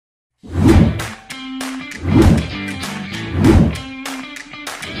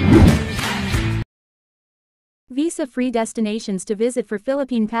Visa-free destinations to visit for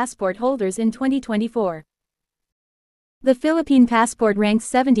Philippine passport holders in 2024. The Philippine passport ranks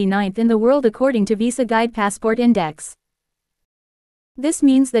 79th in the world according to Visa Guide Passport Index. This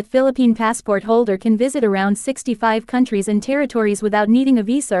means that Philippine passport holder can visit around 65 countries and territories without needing a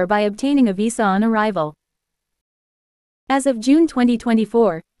visa or by obtaining a visa on arrival. As of June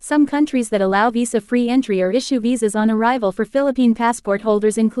 2024, some countries that allow visa-free entry or issue visas on arrival for Philippine passport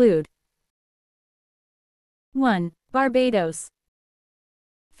holders include 1. Barbados.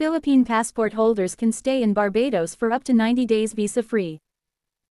 Philippine passport holders can stay in Barbados for up to 90 days visa-free.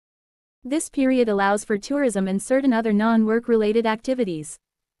 This period allows for tourism and certain other non-work-related activities.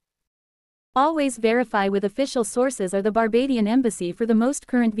 Always verify with official sources or the Barbadian Embassy for the most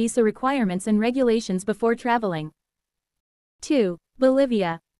current visa requirements and regulations before traveling. 2.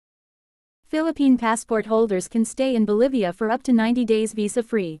 Bolivia. Philippine passport holders can stay in Bolivia for up to 90 days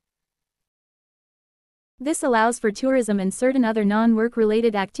visa-free. This allows for tourism and certain other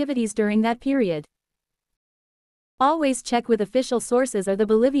non-work-related activities during that period. Always check with official sources or the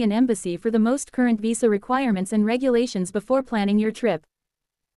Bolivian Embassy for the most current visa requirements and regulations before planning your trip.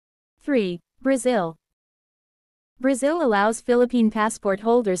 3. Brazil. Brazil allows Philippine passport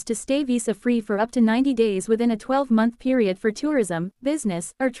holders to stay visa-free for up to 90 days within a 12-month period for tourism,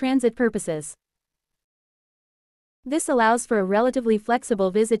 business, or transit purposes. This allows for a relatively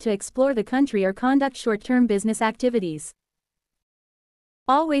flexible visit to explore the country or conduct short-term business activities.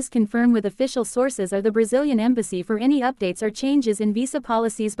 Always confirm with official sources or the Brazilian Embassy for any updates or changes in visa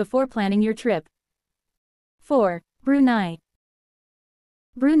policies before planning your trip. 4. Brunei.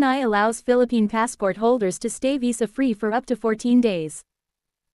 Brunei allows Philippine passport holders to stay visa-free for up to 14 days.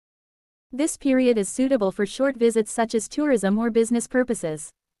 This period is suitable for short visits such as tourism or business purposes.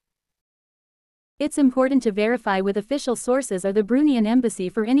 It's important to verify with official sources or the Bruneian Embassy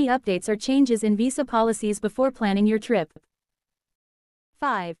for any updates or changes in visa policies before planning your trip.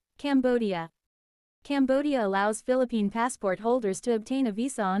 5. Cambodia. Cambodia allows Philippine passport holders to obtain a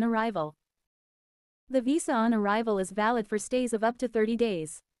visa on arrival. The visa on arrival is valid for stays of up to 30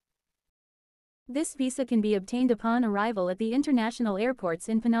 days. This visa can be obtained upon arrival at the international airports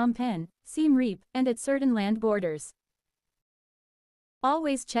in Phnom Penh, Siem Reap, and at certain land borders.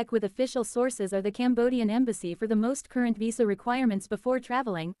 Always check with official sources or the Cambodian Embassy for the most current visa requirements before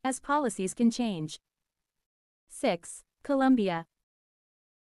traveling, as policies can change. 6. Colombia.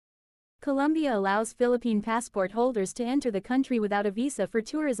 Colombia allows Philippine passport holders to enter the country without a visa for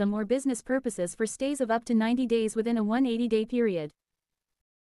tourism or business purposes for stays of up to 90 days within a 180-day period.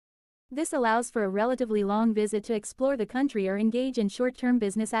 This allows for a relatively long visit to explore the country or engage in short-term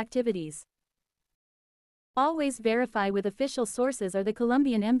business activities. Always verify with official sources or the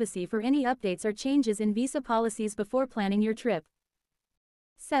Colombian Embassy for any updates or changes in visa policies before planning your trip.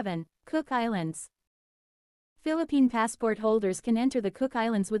 7. Cook Islands. Philippine passport holders can enter the Cook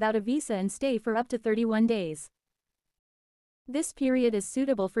Islands without a visa and stay for up to 31 days. This period is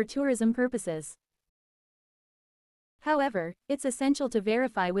suitable for tourism purposes. However, it's essential to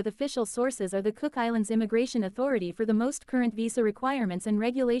verify with official sources or the Cook Islands Immigration Authority for the most current visa requirements and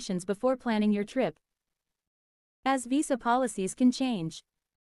regulations before planning your trip, as visa policies can change.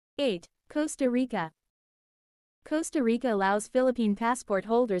 8. Costa Rica. Costa Rica allows Philippine passport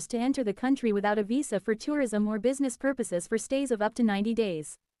holders to enter the country without a visa for tourism or business purposes for stays of up to 90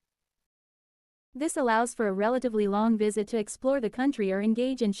 days. This allows for a relatively long visit to explore the country or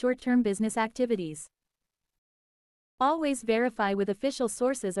engage in short-term business activities. Always verify with official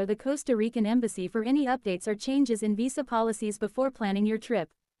sources or the Costa Rican Embassy for any updates or changes in visa policies before planning your trip.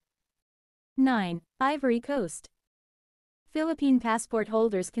 9. Ivory Coast. Philippine passport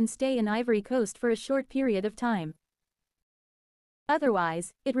holders can stay in Ivory Coast for a short period of time.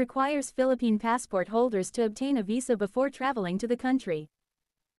 Otherwise, it requires Philippine passport holders to obtain a visa before traveling to the country.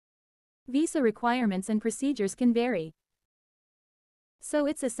 Visa requirements and procedures can vary, so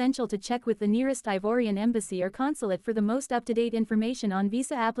it's essential to check with the nearest Ivorian embassy or consulate for the most up-to-date information on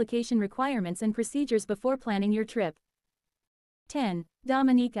visa application requirements and procedures before planning your trip. 10.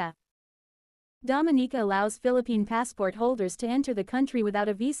 Dominica. Dominica allows Philippine passport holders to enter the country without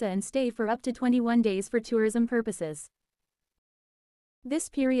a visa and stay for up to 21 days for tourism purposes. This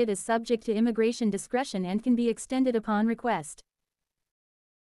period is subject to immigration discretion and can be extended upon request.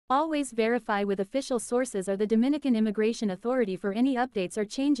 Always verify with official sources or the Dominican Immigration Authority for any updates or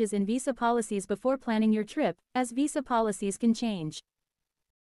changes in visa policies before planning your trip, as visa policies can change.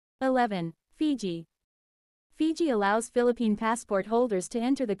 11. Fiji. Fiji allows Philippine passport holders to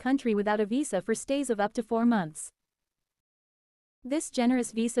enter the country without a visa for stays of up to 4 months. This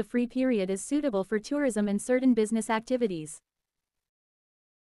generous visa-free period is suitable for tourism and certain business activities.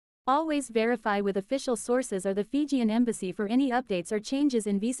 Always verify with official sources or the Fijian embassy for any updates or changes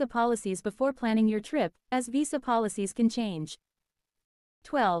in visa policies before planning your trip, as visa policies can change.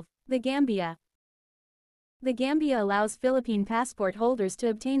 12. The Gambia. The Gambia allows Philippine passport holders to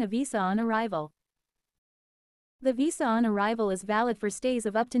obtain a visa on arrival. The visa on arrival is valid for stays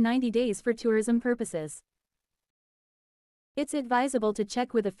of up to 90 days for tourism purposes. It's advisable to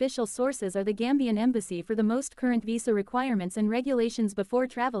check with official sources or the Gambian embassy for the most current visa requirements and regulations before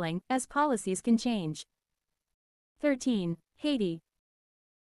traveling, as policies can change. 13. Haiti.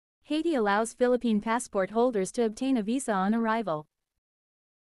 Haiti allows Philippine passport holders to obtain a visa on arrival.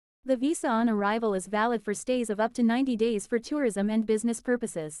 The visa on arrival is valid for stays of up to 90 days for tourism and business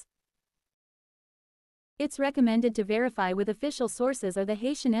purposes. It's recommended to verify with official sources or the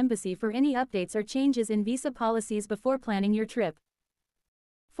Haitian embassy for any updates or changes in visa policies before planning your trip.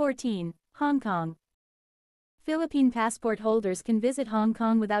 14. Hong Kong. Philippine passport holders can visit Hong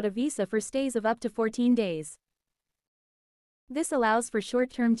Kong without a visa for stays of up to 14 days. This allows for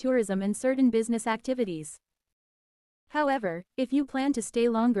short-term tourism and certain business activities. However, if you plan to stay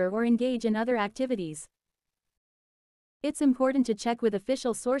longer or engage in other activities, it's important to check with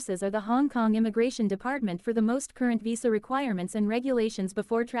official sources or the Hong Kong Immigration Department for the most current visa requirements and regulations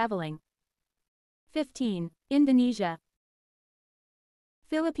before traveling. 15. Indonesia.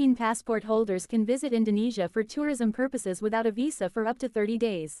 Philippine passport holders can visit Indonesia for tourism purposes without a visa for up to 30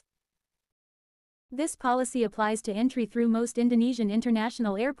 days. This policy applies to entry through most Indonesian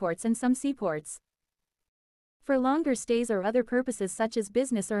international airports and some seaports. For longer stays or other purposes such as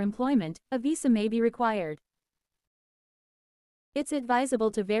business or employment, a visa may be required. It's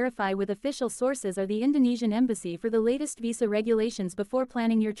advisable to verify with official sources or the Indonesian embassy for the latest visa regulations before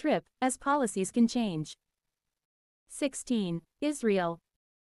planning your trip, as policies can change. 16. Israel.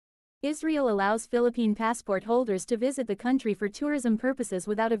 Israel allows Philippine passport holders to visit the country for tourism purposes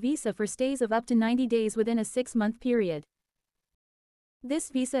without a visa for stays of up to 90 days within a 6-month period. This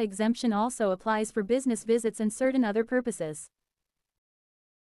visa exemption also applies for business visits and certain other purposes.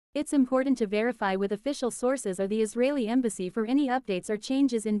 It's important to verify with official sources or the Israeli embassy for any updates or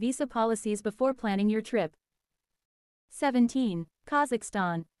changes in visa policies before planning your trip. 17.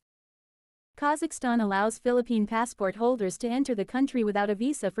 Kazakhstan. Kazakhstan allows Philippine passport holders to enter the country without a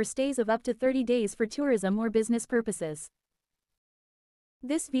visa for stays of up to 30 days for tourism or business purposes.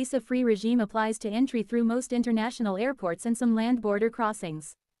 This visa-free regime applies to entry through most international airports and some land border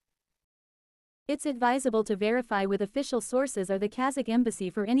crossings. It's advisable to verify with official sources or the Kazakh embassy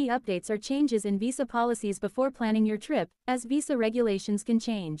for any updates or changes in visa policies before planning your trip, as visa regulations can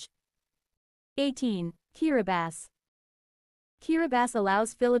change. 18. Kiribati. Kiribati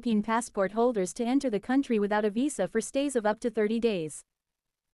allows Philippine passport holders to enter the country without a visa for stays of up to 30 days.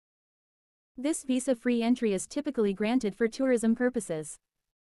 This visa-free entry is typically granted for tourism purposes.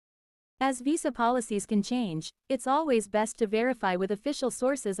 As visa policies can change, it's always best to verify with official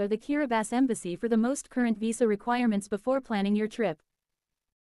sources or the Kiribati embassy for the most current visa requirements before planning your trip.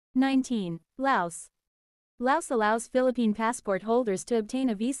 19. Laos. Laos allows Philippine passport holders to obtain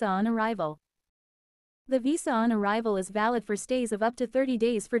a visa on arrival. The visa on arrival is valid for stays of up to 30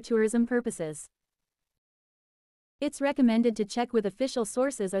 days for tourism purposes. It's recommended to check with official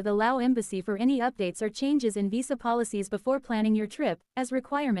sources or the Lao embassy for any updates or changes in visa policies before planning your trip, as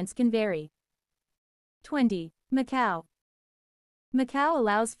requirements can vary. 20. Macau. Macau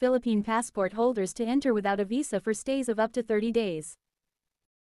allows Philippine passport holders to enter without a visa for stays of up to 30 days.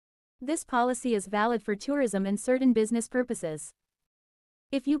 This policy is valid for tourism and certain business purposes.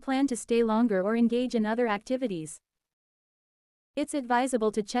 If you plan to stay longer or engage in other activities, it's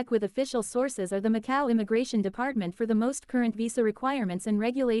advisable to check with official sources or the Macau Immigration Department for the most current visa requirements and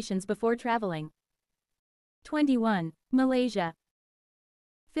regulations before traveling. 21. Malaysia.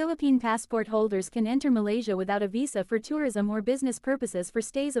 Philippine passport holders can enter Malaysia without a visa for tourism or business purposes for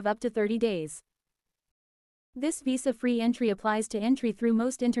stays of up to 30 days. This visa-free entry applies to entry through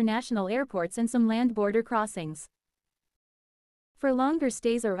most international airports and some land border crossings. For longer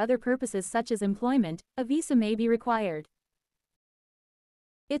stays or other purposes such as employment, a visa may be required.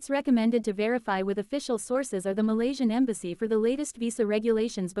 It's recommended to verify with official sources or the Malaysian embassy for the latest visa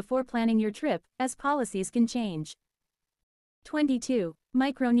regulations before planning your trip, as policies can change. 22.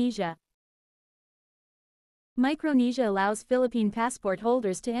 Micronesia. Micronesia allows Philippine passport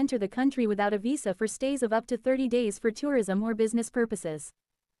holders to enter the country without a visa for stays of up to 30 days for tourism or business purposes.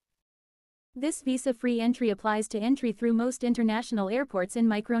 This visa-free entry applies to entry through most international airports in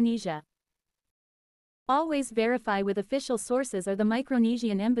Micronesia. Always verify with official sources or the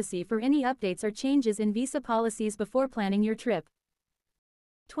Micronesian embassy for any updates or changes in visa policies before planning your trip.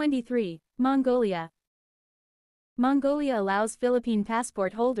 23. Mongolia. Mongolia allows Philippine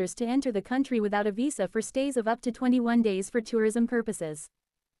passport holders to enter the country without a visa for stays of up to 21 days for tourism purposes.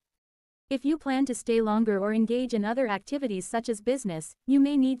 If you plan to stay longer or engage in other activities such as business, you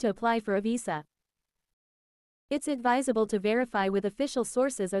may need to apply for a visa. It's advisable to verify with official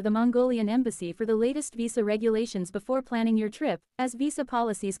sources or the Mongolian embassy for the latest visa regulations before planning your trip, as visa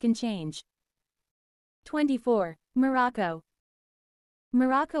policies can change. 24. Morocco.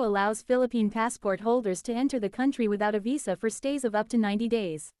 Morocco allows Philippine passport holders to enter the country without a visa for stays of up to 90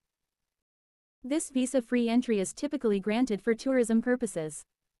 days. This visa-free entry is typically granted for tourism purposes.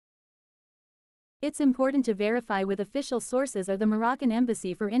 It's important to verify with official sources or the Moroccan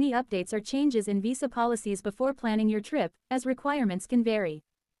embassy for any updates or changes in visa policies before planning your trip, as requirements can vary.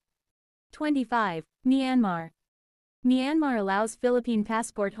 25. Myanmar. Myanmar allows Philippine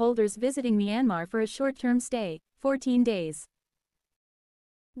passport holders visiting Myanmar for a short-term stay, 14 days.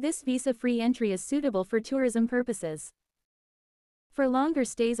 This visa-free entry is suitable for tourism purposes. For longer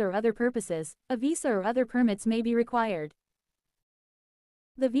stays or other purposes, a visa or other permits may be required.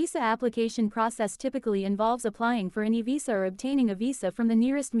 The visa application process typically involves applying for any visa or obtaining a visa from the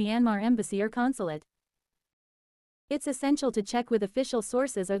nearest Myanmar embassy or consulate. It's essential to check with official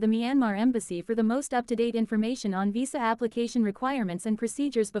sources or the Myanmar embassy for the most up-to-date information on visa application requirements and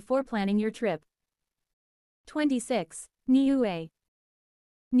procedures before planning your trip. 26. Niue.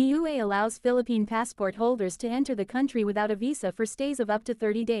 Niue allows Philippine passport holders to enter the country without a visa for stays of up to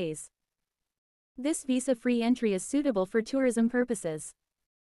 30 days. This visa-free entry is suitable for tourism purposes.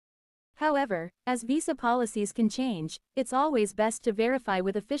 However, as visa policies can change, it's always best to verify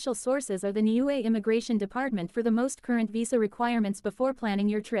with official sources or the Niue Immigration Department for the most current visa requirements before planning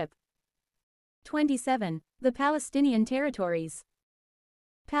your trip. 27. The Palestinian territories.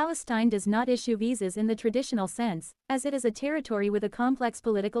 Palestine does not issue visas in the traditional sense, as it is a territory with a complex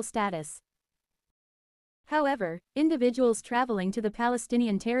political status. However, individuals traveling to the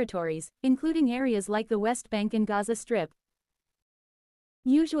Palestinian territories, including areas like the West Bank and Gaza Strip,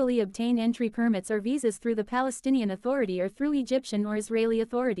 usually obtain entry permits or visas through the Palestinian Authority or through Egyptian or Israeli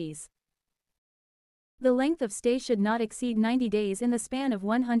authorities. The length of stay should not exceed 90 days in the span of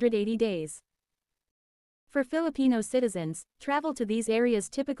 180 days. For Filipino citizens, travel to these areas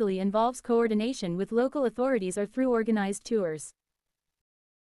typically involves coordination with local authorities or through organized tours.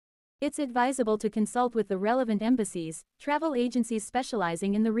 It's advisable to consult with the relevant embassies, travel agencies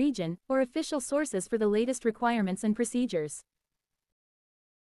specializing in the region, or official sources for the latest requirements and procedures.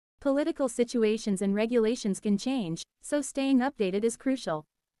 Political situations and regulations can change, so staying updated is crucial.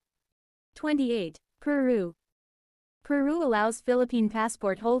 28. Peru. Peru allows Philippine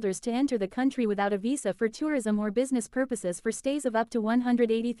passport holders to enter the country without a visa for tourism or business purposes for stays of up to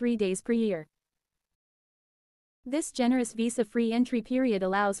 183 days per year. This generous visa-free entry period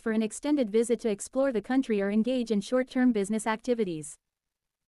allows for an extended visit to explore the country or engage in short-term business activities.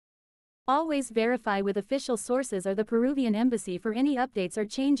 Always verify with official sources or the Peruvian embassy for any updates or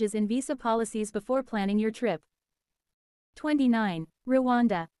changes in visa policies before planning your trip. 29.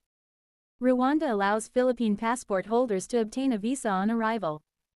 Rwanda. Rwanda allows Philippine passport holders to obtain a visa on arrival.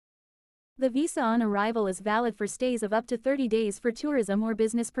 The visa on arrival is valid for stays of up to 30 days for tourism or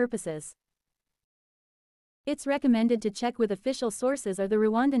business purposes. It's recommended to check with official sources or the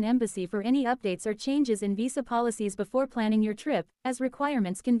Rwandan embassy for any updates or changes in visa policies before planning your trip, as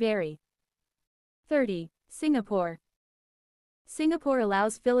requirements can vary. 30. Singapore. Singapore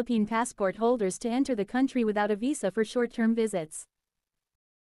allows Philippine passport holders to enter the country without a visa for short-term visits.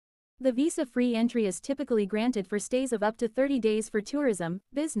 The visa-free entry is typically granted for stays of up to 30 days for tourism,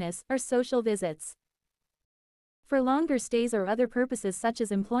 business, or social visits. For longer stays or other purposes such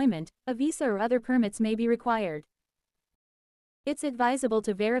as employment, a visa or other permits may be required. It's advisable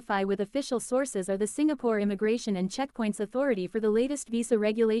to verify with official sources or the Singapore Immigration and Checkpoints Authority for the latest visa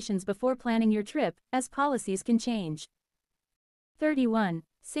regulations before planning your trip, as policies can change. 31.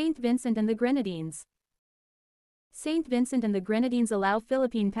 St. Vincent and the Grenadines. St. Vincent and the Grenadines allow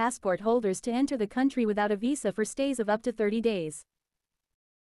Philippine passport holders to enter the country without a visa for stays of up to 30 days.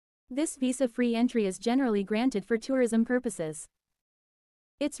 This visa-free entry is generally granted for tourism purposes.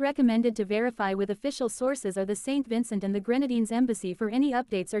 It's recommended to verify with official sources or the St. Vincent and the Grenadines embassy for any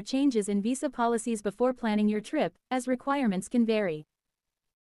updates or changes in visa policies before planning your trip, as requirements can vary.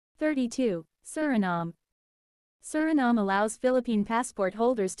 32. Suriname. Suriname allows Philippine passport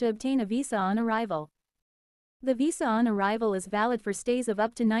holders to obtain a visa on arrival. The visa on arrival is valid for stays of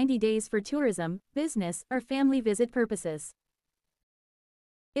up to 90 days for tourism, business, or family visit purposes.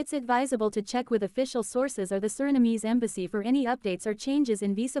 It's advisable to check with official sources or the Surinamese embassy for any updates or changes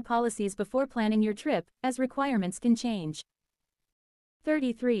in visa policies before planning your trip, as requirements can change.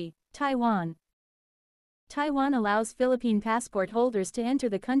 33. Taiwan. Taiwan allows Philippine passport holders to enter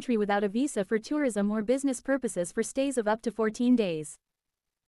the country without a visa for tourism or business purposes for stays of up to 14 days.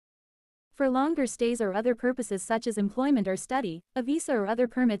 For longer stays or other purposes such as employment or study, a visa or other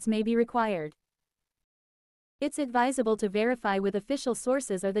permits may be required. It's advisable to verify with official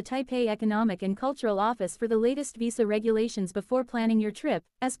sources or the Taipei Economic and Cultural Office for the latest visa regulations before planning your trip,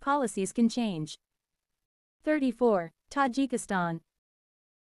 as policies can change. 34. Tajikistan.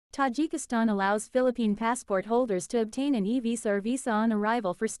 Tajikistan allows Philippine passport holders to obtain an e-visa or visa on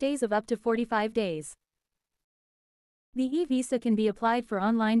arrival for stays of up to 45 days. The e-visa can be applied for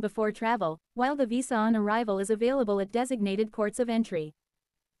online before travel, while the visa on arrival is available at designated ports of entry.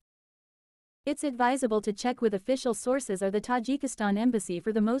 It's advisable to check with official sources or the Tajikistan embassy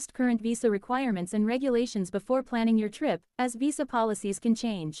for the most current visa requirements and regulations before planning your trip, as visa policies can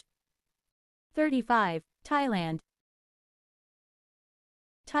change. 35. Thailand.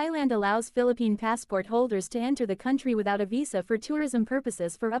 Thailand allows Philippine passport holders to enter the country without a visa for tourism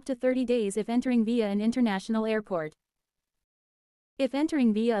purposes for up to 30 days if entering via an international airport. If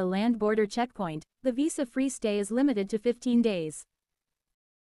entering via a land border checkpoint, the visa-free stay is limited to 15 days.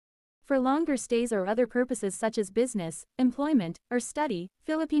 For longer stays or other purposes such as business, employment, or study,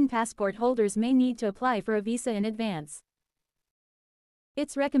 Philippine passport holders may need to apply for a visa in advance.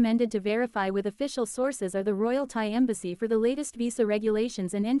 It's recommended to verify with official sources or the Royal Thai Embassy for the latest visa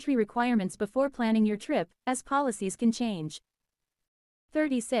regulations and entry requirements before planning your trip, as policies can change.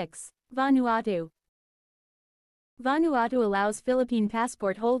 36. Vanuatu. Vanuatu allows Philippine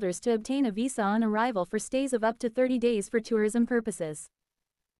passport holders to obtain a visa on arrival for stays of up to 30 days for tourism purposes.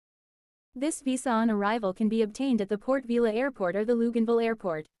 This visa on arrival can be obtained at the Port Vila Airport or the Luganville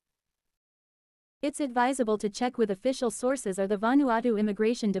Airport. It's advisable to check with official sources or the Vanuatu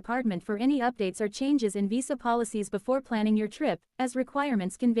Immigration Department for any updates or changes in visa policies before planning your trip, as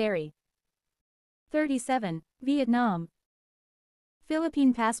requirements can vary. 37. Vietnam.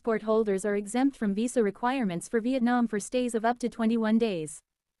 Philippine passport holders are exempt from visa requirements for Vietnam for stays of up to 21 days.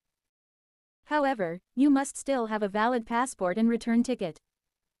 However, you must still have a valid passport and return ticket.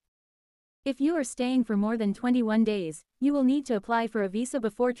 If you are staying for more than 21 days, you will need to apply for a visa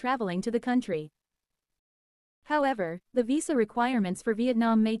before traveling to the country. However, the visa requirements for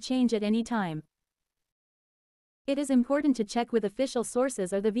Vietnam may change at any time. It is important to check with official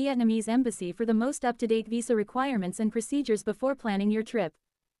sources or the Vietnamese embassy for the most up-to-date visa requirements and procedures before planning your trip.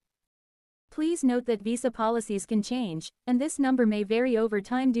 Please note that visa policies can change, and this number may vary over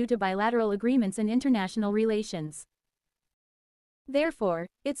time due to bilateral agreements and international relations. Therefore,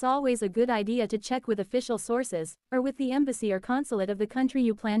 it's always a good idea to check with official sources, or with the embassy or consulate of the country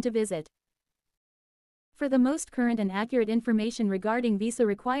you plan to visit, for the most current and accurate information regarding visa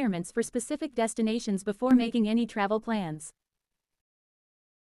requirements for specific destinations before making any travel plans.